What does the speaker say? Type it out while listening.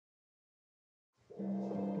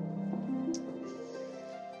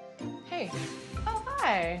Hey. Oh,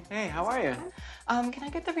 hi. Hey, how are you? Can I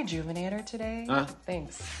get the rejuvenator today?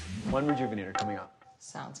 Thanks. One rejuvenator coming up.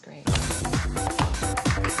 Sounds great. I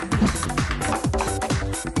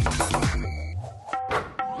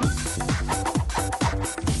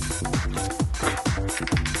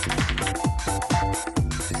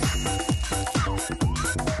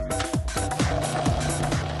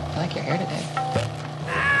like your hair today.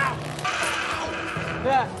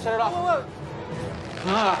 Yeah, shut it off.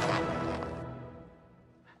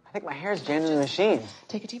 I think my hair's jammed in the machine.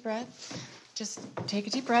 Take a deep breath. Just take a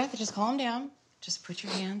deep breath. Just calm down. Just put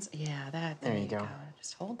your hands. Yeah, that. There you go.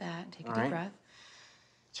 Just hold that. Take a deep breath.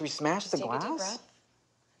 Should we smash the glass? Take a deep breath.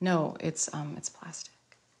 No, it's plastic.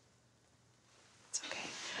 It's okay.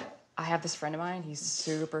 I have this friend of mine. He's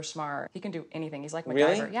super smart. He can do anything. He's like MacGyver.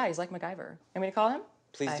 Really? Yeah, he's like MacGyver. Want me to call him?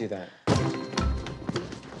 Please do that.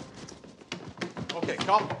 Okay,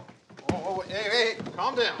 calm. Oh, hey,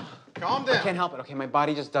 calm down. Calm down. I can't help it, okay? My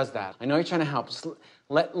body just does that. I know you're trying to help. Just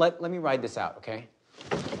let me ride this out, okay?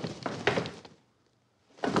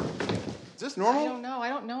 Is this normal? I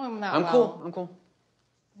don't know him that I'm well. cool.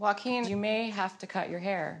 Joaquin, you may have to cut your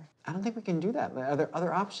hair. I don't think we can do that. There are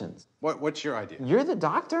other options. What's your idea? You're the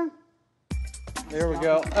doctor? There we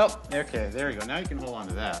go. Oh, okay, there you go. Now you can hold on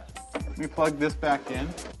to that. Let me plug this back in.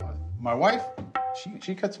 My wife,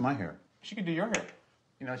 she cuts my hair. She can do your hair.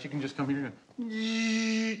 You know, she can just come here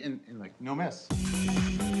and like, no mess.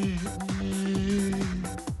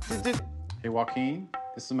 Hey, Joaquin,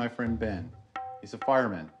 this is my friend Ben. He's a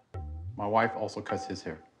fireman. My wife also cuts his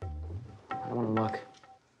hair. I don't want to look.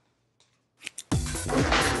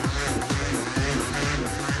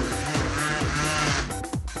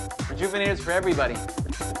 Rejuvenators for everybody.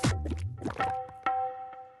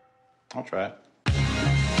 I'll try it.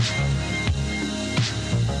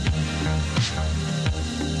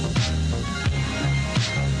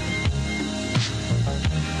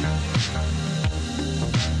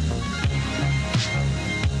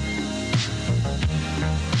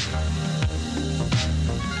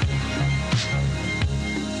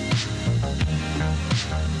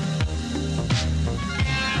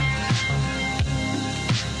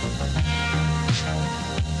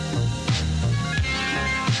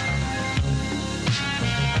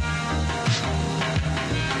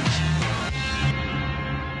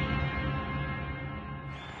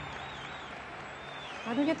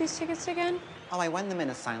 How do we get these tickets again? Oh, I won them in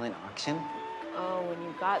a silent auction. Oh, when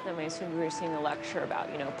you got them, I assumed we were seeing a lecture about,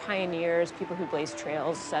 pioneers, people who blazed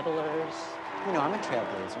trails, settlers. You know, I'm a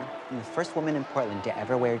trailblazer. I'm the first woman in Portland to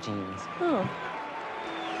ever wear jeans. Oh.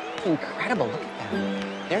 Incredible, look at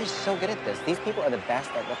them. They're so good at this. These people are the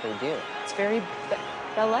best at what they do. It's very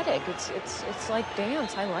balletic. It's like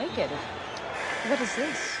dance. I like it. What is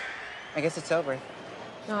this? I guess it's over.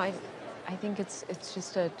 No, I think it's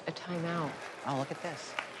just a timeout. Oh, look at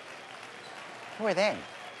this. Who are they?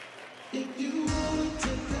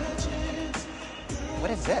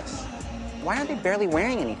 What is this? Why are they barely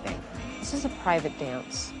wearing anything? This is a private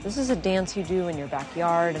dance. This is a dance you do in your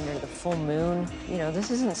backyard under the full moon.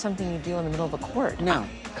 This isn't something you do in the middle of a court. No.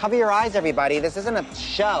 Cover your eyes, everybody. This isn't a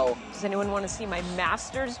show. Does anyone want to see my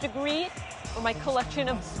master's degree or my collection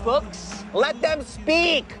of books? Let them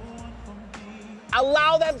speak!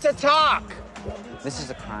 Allow them to talk! This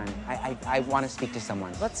is a crime. I want to speak to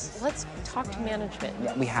someone. Let's talk to management.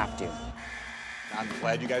 Yeah, we have to. I'm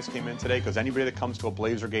glad you guys came in today because anybody that comes to a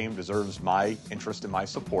Blazer game deserves my interest and my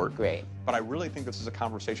support. Great. But I really think this is a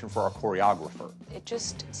conversation for our choreographer. It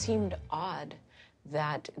just seemed odd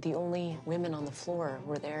that the only women on the floor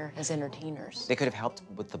were there as entertainers. They could have helped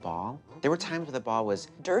with the ball. There were times where the ball was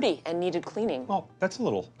dirty and needed cleaning. Well, that's a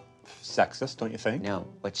little sexist, don't you think? No,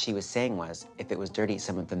 what she was saying was, if it was dirty,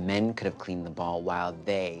 some of the men could have cleaned the ball while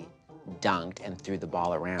they dunked and threw the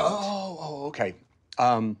ball around. Oh, okay.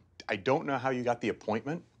 I don't know how you got the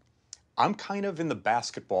appointment. I'm kind of in the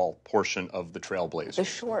basketball portion of the Trailblazers. The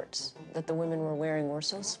shorts that the women were wearing were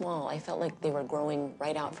so small, I felt like they were growing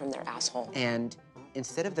right out from their asshole. And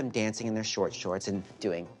instead of them dancing in their short shorts and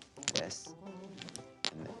doing this,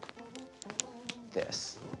 and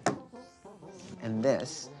this, and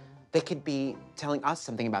this, they could be telling us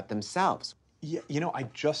something about themselves. Yeah, I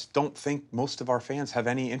just don't think most of our fans have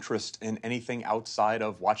any interest in anything outside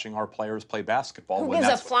of watching our players play basketball. Who gives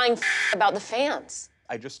a flying about the fans?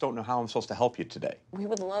 I just don't know how I'm supposed to help you today. We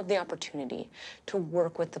would love the opportunity to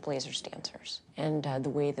work with the Blazers dancers and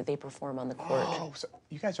the way that they perform on the court. Oh, so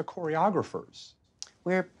you guys are choreographers.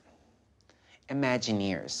 We're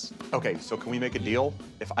Imagineers. Okay, so can we make a deal?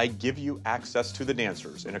 If I give you access to the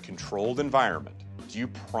dancers in a controlled environment, do you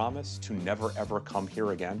promise to never, ever come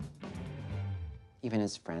here again? Even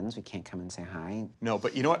as friends, we can't come and say hi. No,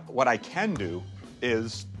 but you know what? What I can do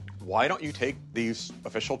is, why don't you take these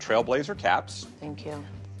official Trailblazer caps? Thank you.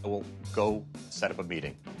 And we'll go set up a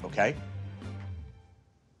meeting, okay?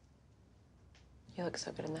 You look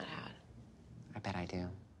so good in that hat. I bet I do.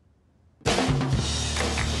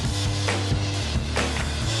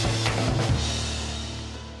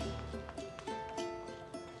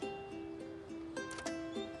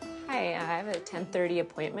 Hi, I have a 10:30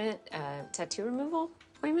 appointment, tattoo removal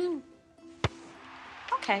appointment.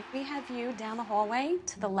 Okay, we have you down the hallway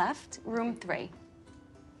to the left, room 3.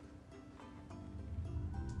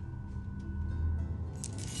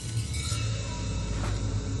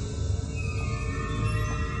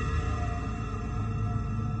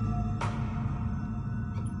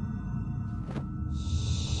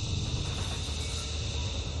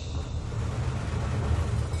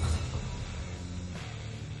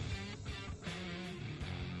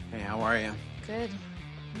 Hey, how are you? Good.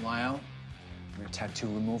 Lyle, I'm a tattoo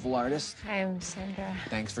removal artist. Hi, I'm Sandra.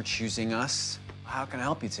 Thanks for choosing us. How can I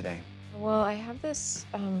help you today? Well, I have this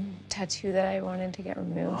tattoo that I wanted to get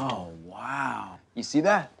removed. Oh, wow. You see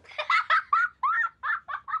that?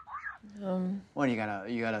 What, you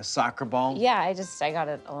got a soccer ball? Yeah, I got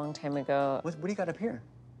it a long time ago. What do you got up here?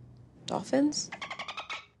 Dolphins?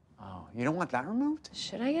 Oh, you don't want that removed?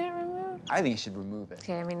 Should I get it removed? I think you should remove it.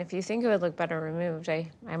 Okay, I mean, if you think it would look better removed,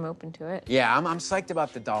 I'm open to it. Yeah, I'm psyched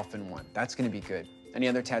about the dolphin one. That's gonna be good. Any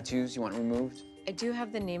other tattoos you want removed? I do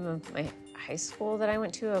have the name of my high school that I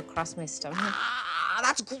went to across my stomach. Ah,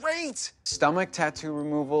 that's great! Stomach tattoo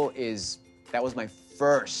removal that was my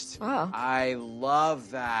first. Wow. I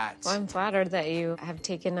love that. Well, I'm flattered that you have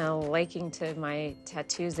taken a liking to my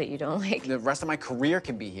tattoos that you don't like. The rest of my career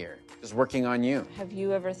can be here, just working on you. Have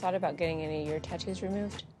you ever thought about getting any of your tattoos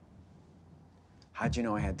removed? How'd you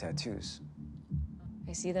know I had tattoos?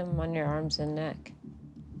 I see them on your arms and neck.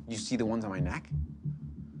 You see the ones on my neck?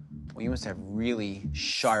 Well, you must have really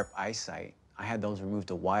sharp eyesight. I had those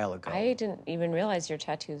removed a while ago. I didn't even realize your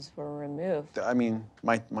tattoos were removed. I mean,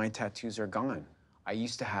 my tattoos are gone. I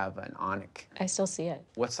used to have an onyx. I still see it.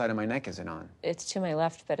 What side of my neck is it on? It's to my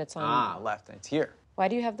left, but it's on... Ah, left. It's here. Why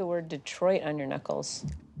do you have the word Detroit on your knuckles?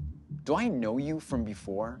 Do I know you from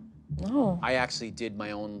before? No. I actually did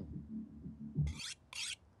my own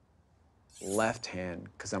left hand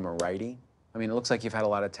because I'm a righty. I mean, it looks like you've had a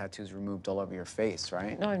lot of tattoos removed all over your face,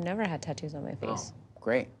 right? No, I've never had tattoos on my face. Oh,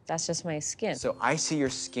 great. That's just my skin. So I see your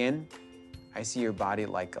skin. I see your body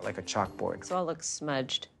like a chalkboard. So I'll look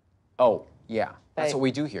smudged. Oh, yeah. That's Right. what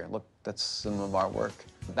we do here. Look, that's some of our work.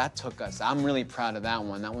 That took us, I'm really proud of that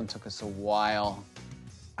one. That one took us a while.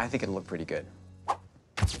 I think it'll look pretty good.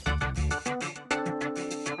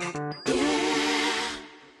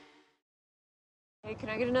 Hey, can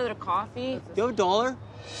I get another coffee? Do you have $1?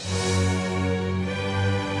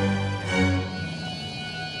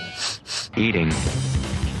 Eating.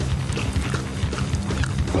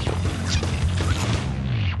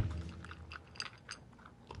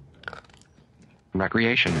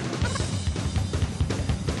 Recreation.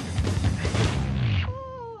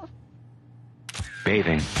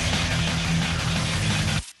 Bathing.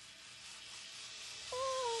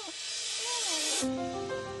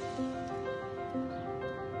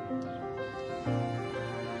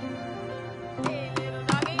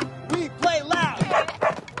 We play loud!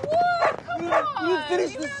 You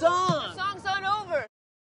finished the song! Song's not over.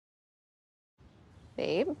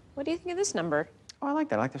 Babe, what do you think of this number? Oh, I like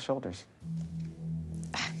that. I like the shoulders.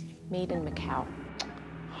 Made in Macau.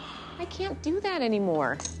 I can't do that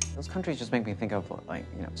anymore. Those countries just make me think of, like,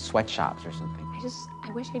 sweatshops or something.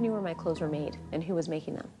 I wish I knew where my clothes were made and who was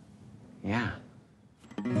making them. Yeah.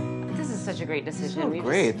 This is such a great decision. Oh, We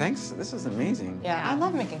great. Thanks. This is amazing. Yeah, I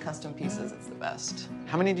love making custom pieces. It's the best.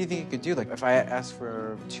 How many do you think you could do? Like, if I asked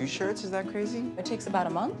for 2 shirts, is that crazy? It takes about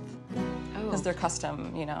a month Oh. because they're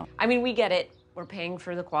custom, you know. I mean, we get it. We're paying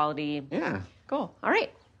for the quality. Yeah. Cool. All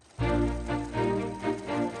right.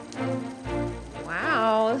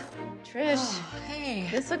 Wow. Trish, Hey,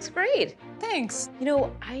 this looks great. thanks. You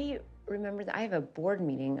know, I remember that I have a board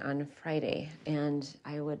meeting on Friday, and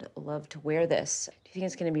I would love to wear this. Do you think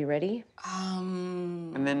it's going to be ready?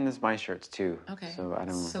 And then there's my shirts, too. Okay. So I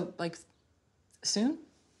don't... So, like, soon?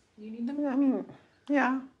 You need them? I mean,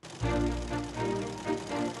 yeah.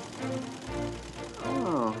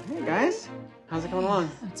 Oh, hey, guys. How's it going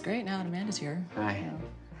along? That's great now that Amanda's here. Hi.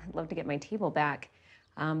 I'd love to get my table back.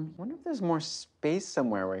 I wonder if there's more space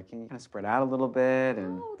somewhere where you can kind of spread out a little bit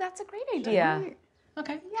and... Oh, that's a great idea.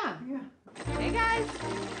 Okay. Yeah. Hey, guys.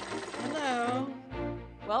 Hello.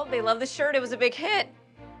 Well, they love the shirt. It was a big hit.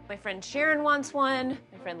 My friend Sharon wants one.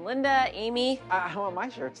 My friend Linda, Amy. I want my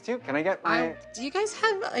shirts too. Can I get my? Do you guys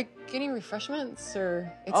have like any refreshments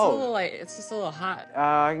or? It's Oh. a little like it's just a little hot.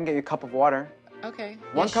 I can get you a cup of water. Okay.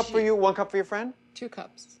 One Yeah, cup for you, 1 cup for your friend. 2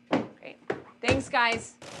 cups. Great. Thanks,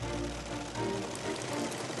 guys.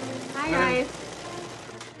 Hi, guys.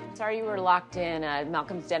 Sorry you were locked in.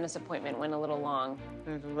 Malcolm's dentist appointment went a little long.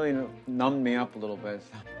 It really numbed me up a little bit.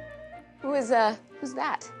 Who's that?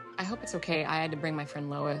 I hope it's okay. I had to bring my friend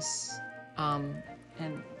Lois,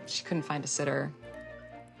 and she couldn't find a sitter.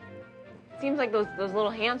 Seems like those little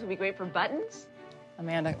hands would be great for buttons.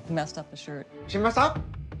 Amanda messed up the shirt. She messed up?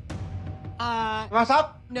 Mess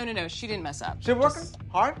up? No, she didn't mess up. She working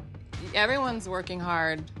hard? Everyone's working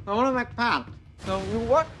hard. I want to make pants. So you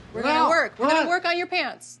work? We're gonna work. We're gonna work on your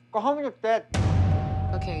pants. Go home with your bed.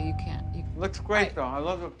 Okay, you can't. Looks great though. I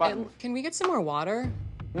love the button. Can we get some more water?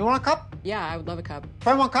 You want a cup? Yeah, I would love a cup.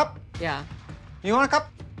 Friend, 1 cup? Yeah. You want a cup?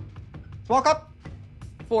 Small cup?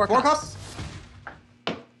 4 4 cups.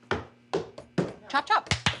 cups? Chop, chop.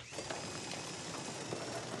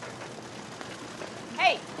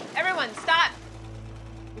 Hey, everyone, stop.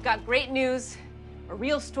 We've got great news. A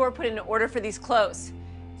real store put in an order for these clothes.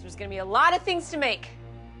 So there's gonna be a lot of things to make.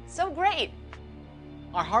 So great.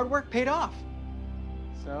 Our hard work paid off.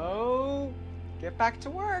 So, get back to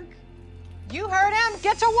work. You heard him.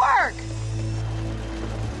 Get to work.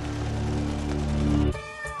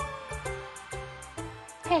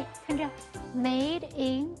 Hey，看这 ，Made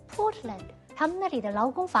in Portland，他们那里的劳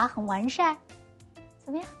工法很完善，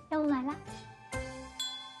怎么样？要不买了？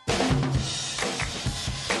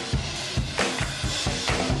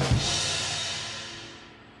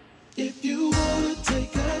 If you wanna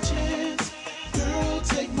take a chance, girl,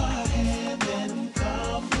 take my hand and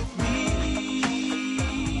come with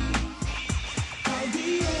me. I'll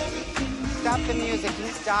be everything. Stop the music. Can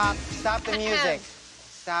you stop? Stop the music.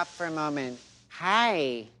 Stop for a moment.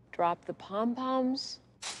 Hi. Drop the pom-poms.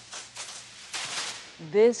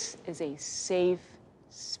 This is a safe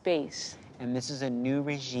space. And this is a new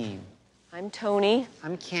regime. I'm Tony.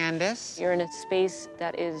 I'm Candace. You're in a space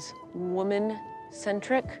that is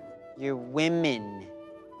woman-centric. You're women.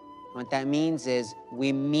 What that means is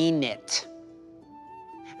we mean it.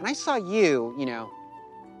 And I saw you,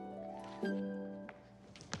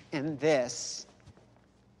 and this.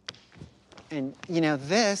 And,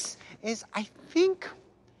 this is, I think,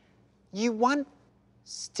 you want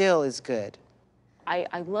still is good.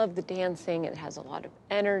 I love the dancing. It has a lot of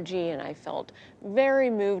energy, and I felt very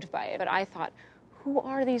moved by it. But I thought, who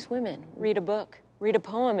are these women? Read a book. Read a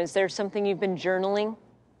poem. Is there something you've been journaling?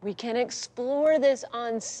 We can explore this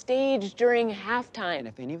on stage during halftime. And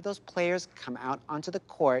if any of those players come out onto the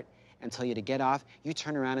court and tell you to get off, you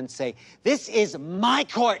turn around and say, "This is my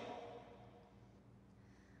court."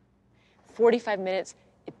 45 minutes,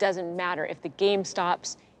 it doesn't matter. If the game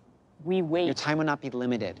stops, we wait. Your time will not be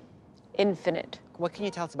limited. Infinite. What can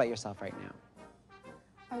you tell us about yourself right now?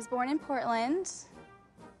 I was born in Portland.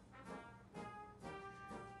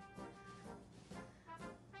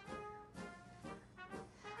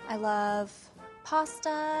 I love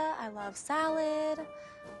pasta, I love salad,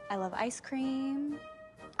 I love ice cream.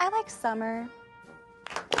 I like summer.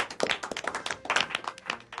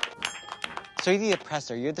 So you're the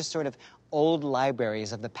oppressor. You're the sort of old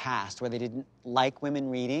libraries of the past where they didn't like women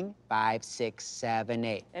reading. 5, 6, 7,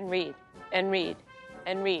 8. And read, and read,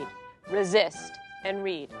 and read. Resist, and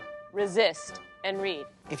read. Resist, and read.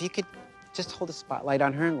 If you could just hold a spotlight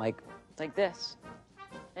on her and like this.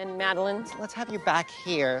 And Madeline. Let's have you back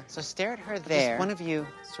here. So stare at her there. Just one of you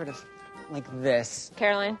sort of like this.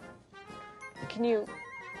 Caroline, can you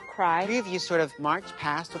cry? 3 of you sort of march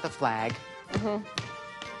past with a flag. Mm-hmm.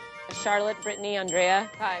 Charlotte, Brittany, Andrea.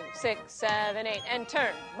 5, 6, 7, 8, and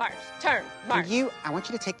turn, march, march. And I want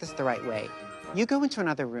you to take this the right way. You go into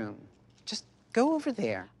another room. Just go over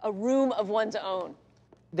there. A room of one's own.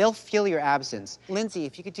 They'll feel your absence. Lindsay,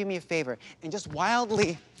 if you could do me a favor and just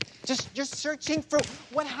wildly, you're searching for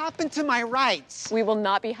what happened to my rights. We will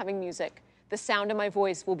not be having music. The sound of my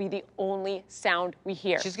voice will be the only sound we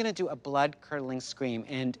hear. She's gonna do a blood-curdling scream,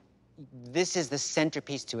 and this is the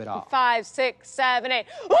centerpiece to it all. 5, 6, 7, 8.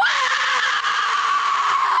 Whoa!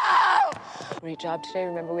 Great job today.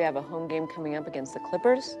 Remember, we have a home game coming up against the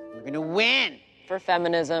Clippers. We're gonna win. For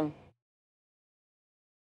feminism.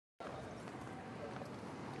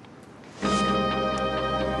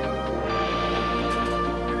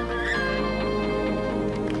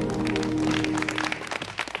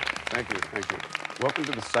 Thank you. Welcome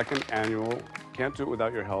to the 2nd annual Can't Do It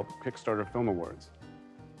Without Your Help Kickstarter Film Awards.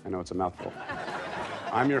 I know it's a mouthful.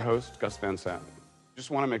 I'm your host, Gus Van Sant. Just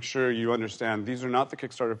want to make sure you understand these are not the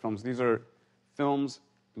Kickstarter films. These are films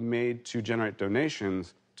made to generate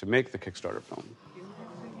donations to make the Kickstarter film.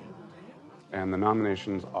 And the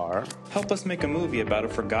nominations are... Help us make a movie about a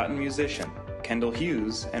forgotten musician, Kendall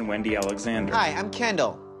Hughes and Wendy Alexander. Hi, I'm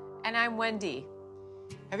Kendall. And I'm Wendy.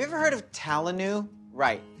 Have you ever heard of Talanu?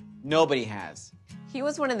 Right, nobody has. He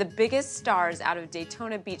was one of the biggest stars out of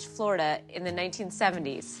Daytona Beach, Florida in the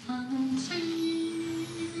 1970s.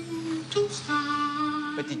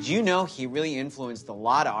 But did you know he really influenced a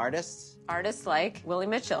lot of artists? Artists like Willie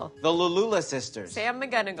Mitchell, The Lulula Sisters, Sam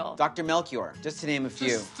McGonigal, Dr. Melchior, just to name a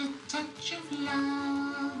few.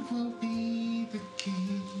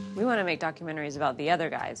 We want to make documentaries about the other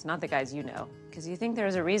guys, not the guys you know, because you think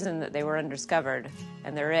there's a reason that they were undiscovered,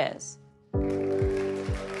 and there is.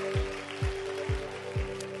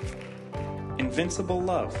 Invincible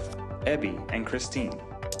Love, Ebby and Christine.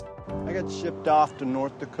 I got shipped off to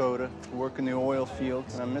North Dakota to work in the oil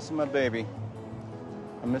fields, and I'm missing my baby.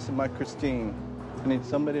 I'm missing my Christine. I need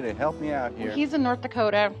somebody to help me out here. He's in North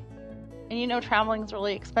Dakota, and you know traveling's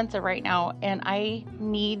really expensive right now, and I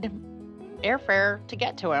need airfare to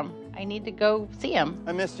get to him. I need to go see him.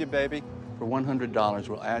 I miss you, baby. For $100,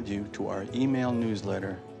 we'll add you to our email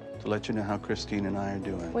newsletter to let you know how Christine and I are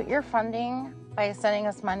doing. What you're funding by sending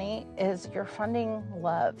us money is you're funding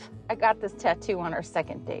love. I got this tattoo on our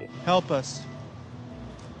second date. Help us.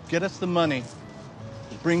 Get us the money.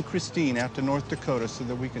 Bring Christine out to North Dakota so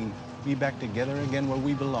that we can be back together again where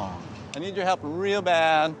we belong. I need your help real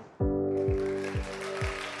bad.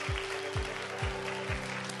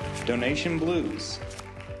 Donation Blues,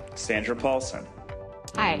 Sandra Paulson.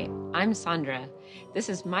 Hi, I'm Sandra. This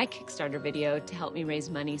is my Kickstarter video to help me raise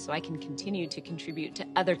money so I can continue to contribute to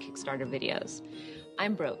other Kickstarter videos.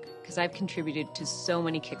 I'm broke because I've contributed to so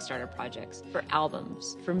many Kickstarter projects, for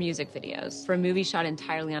albums, for music videos, for a movie shot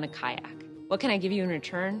entirely on a kayak. What can I give you in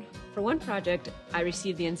return? For one project, I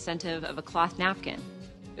received the incentive of a cloth napkin.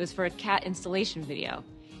 It was for a cat installation video.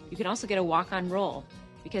 You can also get a walk-on roll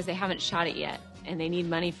because they haven't shot it yet and they need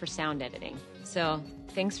money for sound editing. So,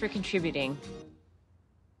 thanks for contributing.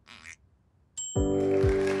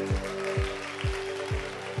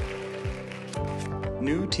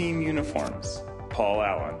 New Team Uniforms, Paul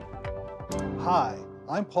Allen. Hi,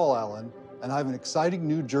 I'm Paul Allen, and I have an exciting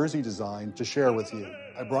new jersey design to share with you.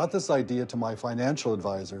 I brought this idea to my financial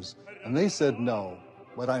advisors, and they said no,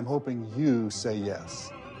 but I'm hoping you say yes.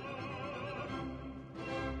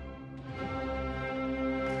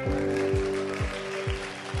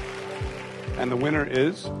 And the winner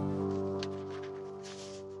is...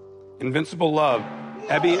 Invincible Love,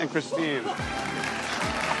 Ebby and Christine. Can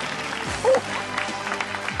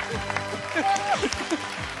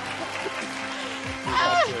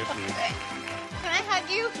I hug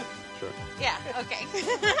you? Sure. Yeah, okay.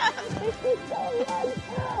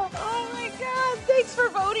 Oh my God, thanks for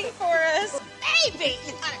voting for us. Baby!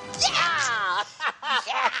 Yeah!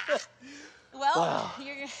 Yeah! Well,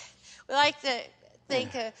 we like to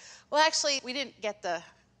think, well, actually, we didn't get the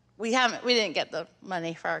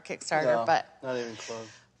money for our Kickstarter, No, but not even close.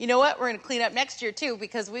 you know what? We're going to clean up next year, too,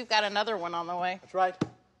 because we've got another one on the way. That's right.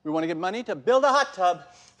 We want to get money to build a hot tub.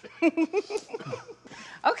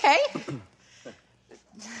 Okay.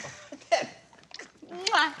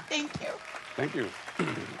 Mwah, thank you. Thank you.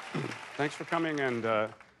 Thanks for coming, and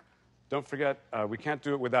don't forget, we can't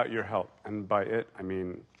do it without your help. And by it, I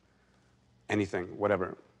mean anything,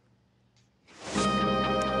 whatever.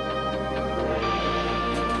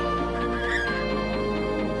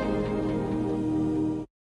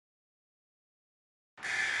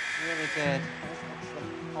 Really good.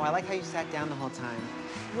 Oh, I like how you sat down the whole time.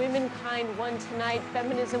 Womankind won tonight,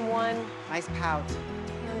 feminism won. Nice pout.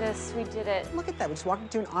 Candace, we did it. Look at that. We just walked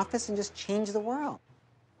into an office and just changed the world.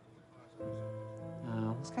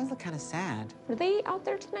 Oh, those guys look kind of sad. Were they out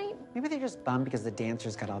there tonight? Maybe they're just bummed because the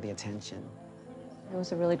dancers got all the attention. It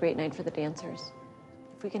was a really great night for the dancers.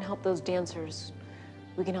 If we can help those dancers,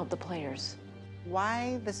 we can help the players.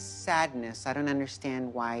 Why the sadness? I don't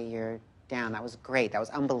understand why you're down. That was great. That was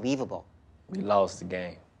unbelievable. We lost the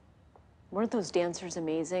game. Weren't those dancers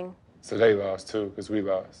amazing? So they lost too, because we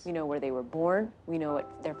lost. We know where they were born. We know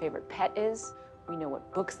what their favorite pet is. We know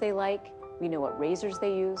what books they like. We know what razors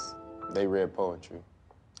they use. They read poetry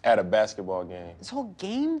at a basketball game. This whole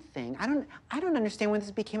game thing, I don't understand when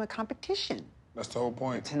this became a competition. That's the whole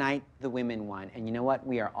point. Tonight, the women won. And you know what?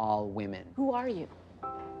 We are all women. Who are you?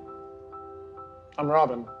 I'm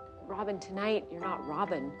Robin. Robin, tonight, you're not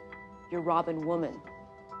Robin. You're Robin Woman.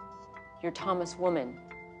 You're Thomas Woman.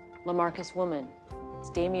 LaMarcus Woman.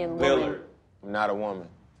 It's Damian Woman. Willard. I'm not a woman.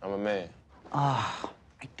 I'm a man. Oh,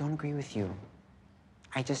 I don't agree with you.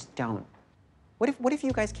 I just don't. What if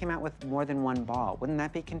you guys came out with more than one ball? Wouldn't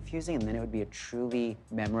that be confusing? And then it would be a truly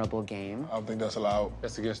memorable game. I don't think that's allowed.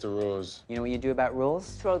 That's against the rules. You know what you do about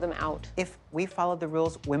rules? Throw them out. If we followed the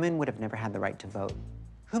rules, women would have never had the right to vote.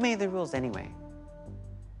 Who made the rules anyway?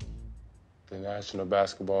 The National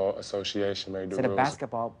Basketball Association made the Instead rules. of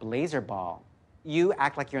basketball, blazer ball. You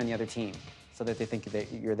act like you're on the other team so that they think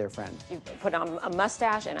that you're their friend. You put on a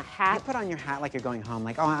mustache and a hat. You put on your hat like you're going home,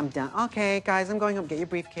 like, oh, I'm done. Okay, guys, I'm going home. Get your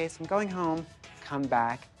briefcase. I'm going home. Come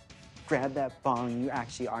back, grab that ball, and you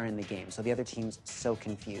actually are in the game. So the other team's so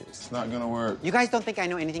confused. It's not gonna work. You guys don't think I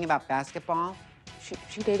know anything about basketball?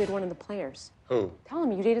 She dated one of the players. Who? Tell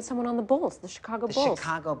him you dated someone on the Bulls, the Chicago The Bulls.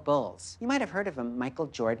 Chicago Bulls. You might have heard of him, Michael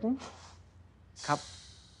Jordan.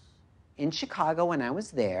 In Chicago when I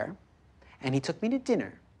was there, and he took me to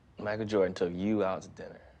dinner. Michael Jordan took you out to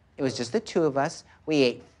dinner. It was just the two of us. We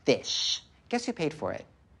ate fish. Guess who paid for it?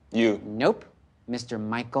 You. Nope. Mr.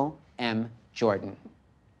 Michael M. Jordan.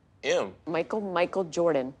 M. Michael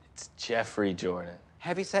Jordan. It's Jeffrey Jordan.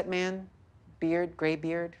 Heavyset man, beard, gray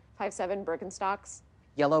beard. 5'7" Birkenstocks.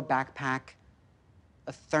 Yellow backpack,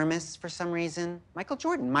 a thermos for some reason. Michael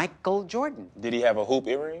Jordan. Did he have a hoop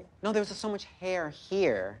earring? No, there was just so much hair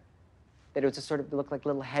here that it was just sort of looked like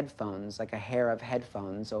little headphones, like a hair of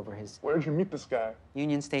headphones over his... Where did you meet this guy?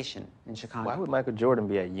 Union Station in Chicago. Why would Michael Jordan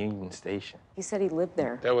be at Union Station? He said he lived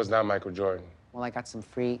there. That was not Michael Jordan. Well, I got some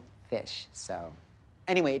free fish, so...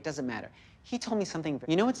 Anyway, it doesn't matter. He told me something...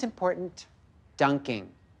 You know what's important? Dunking.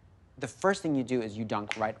 The first thing you do is you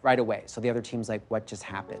dunk right away. So the other team's like, what just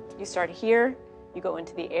happened? You start here, you go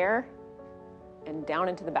into the air, and down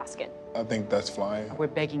into the basket. I think that's flying. We're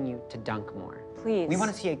begging you to dunk more. Please. We want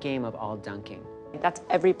to see a game of all dunking. That's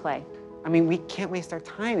every play. I mean, we can't waste our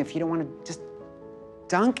time if you don't want to just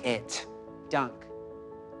dunk it. Dunk.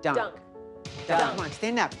 Dunk. Dunk. Dunk. Come on,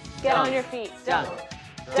 stand up. Get Dunk. on your feet. Dunk.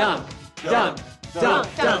 Dunk. Dunk.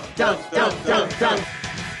 Dunk. Dunk. Dunk. Dunk. Dunk.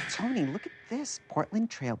 Tony, look at this. Portland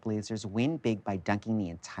Trailblazers win big by dunking the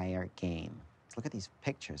entire game. Look at these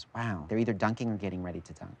pictures. Wow. They're either dunking or getting ready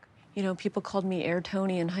to dunk. You know, people called me Air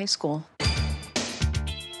Tony in high school.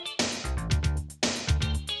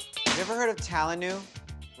 Have you ever heard of Talanu?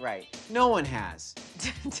 Right. No one has.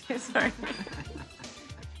 Sorry.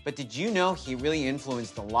 But did you know he really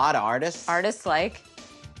influenced a lot of artists? Artists like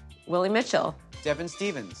Willie Mitchell. Devin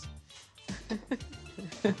Stevens.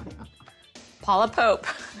 Paula Pope.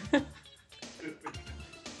 The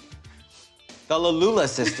Lalula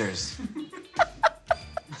sisters.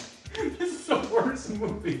 This is the worst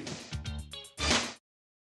movie.